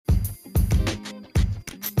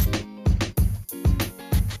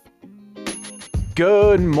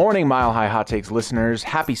Good morning, Mile High Hot Takes listeners.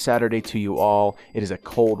 Happy Saturday to you all. It is a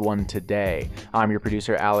cold one today. I'm your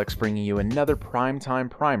producer, Alex, bringing you another Primetime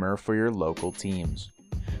Primer for your local teams.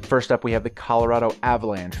 First up, we have the Colorado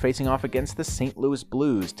Avalanche facing off against the St. Louis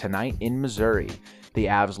Blues tonight in Missouri. The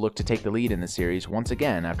Avs look to take the lead in the series once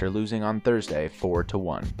again after losing on Thursday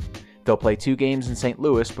 4-1. They'll play 2 games in St.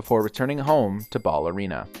 Louis before returning home to Ball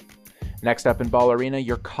Arena. Next up in Ball Arena,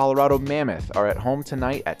 your Colorado Mammoth are at home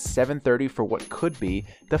tonight at 7:30 for what could be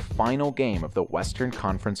the final game of the Western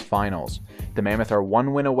Conference Finals. The Mammoth are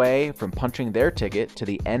 1 win away from punching their ticket to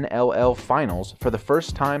the NLL Finals for the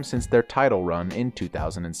first time since their title run in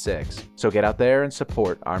 2006. So get out there and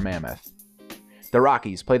support our Mammoth. The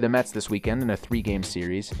Rockies play the Mets this weekend in a 3-game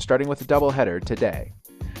series, starting with a doubleheader today.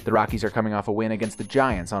 The Rockies are coming off a win against the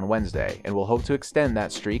Giants on Wednesday and will hope to extend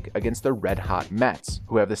that streak against the red-hot Mets,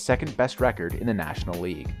 who have the second-best record in the National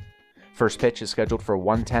League. First pitch is scheduled for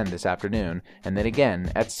 1:10 this afternoon, and then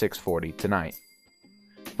again at 6:40 tonight.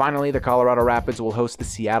 Finally, the Colorado Rapids will host the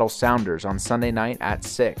Seattle Sounders on Sunday night at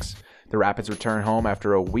 6. The Rapids return home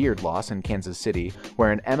after a weird loss in Kansas City,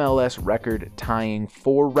 where an MLS record-tying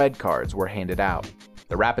 4 red cards were handed out.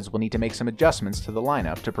 The Rapids will need to make some adjustments to the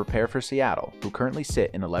lineup to prepare for Seattle, who currently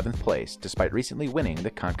sit in 11th place despite recently winning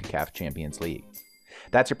the CONCACAF Champions League.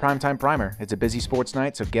 That's your Primetime Primer. It's a busy sports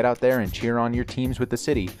night, so get out there and cheer on your teams with the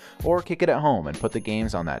city, or kick it at home and put the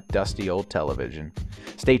games on that dusty old television.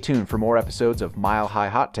 Stay tuned for more episodes of Mile High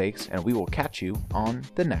Hot Takes, and we will catch you on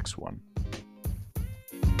the next one.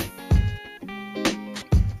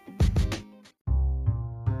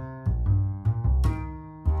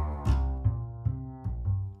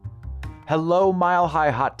 Hello, Mile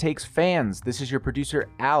High Hot Takes fans. This is your producer,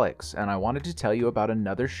 Alex, and I wanted to tell you about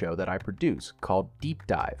another show that I produce called Deep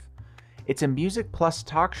Dive. It's a music plus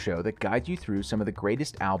talk show that guides you through some of the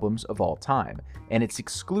greatest albums of all time, and it's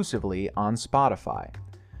exclusively on Spotify.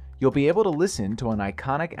 You'll be able to listen to an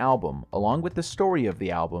iconic album along with the story of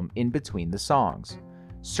the album in between the songs.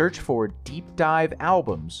 Search for Deep Dive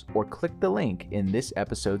Albums or click the link in this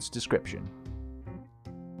episode's description.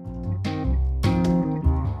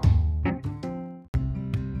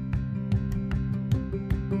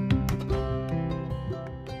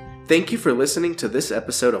 Thank you for listening to this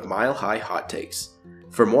episode of Mile High Hot Takes.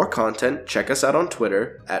 For more content, check us out on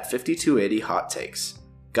Twitter at 5280 Hot Takes.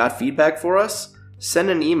 Got feedback for us? Send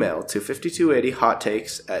an email to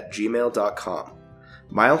 5280hottakes@gmail.com.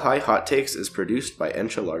 Mile High Hot Takes is produced by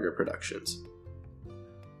Enchilaga Productions.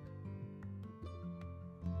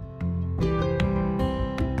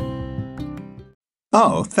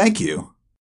 Oh, thank you.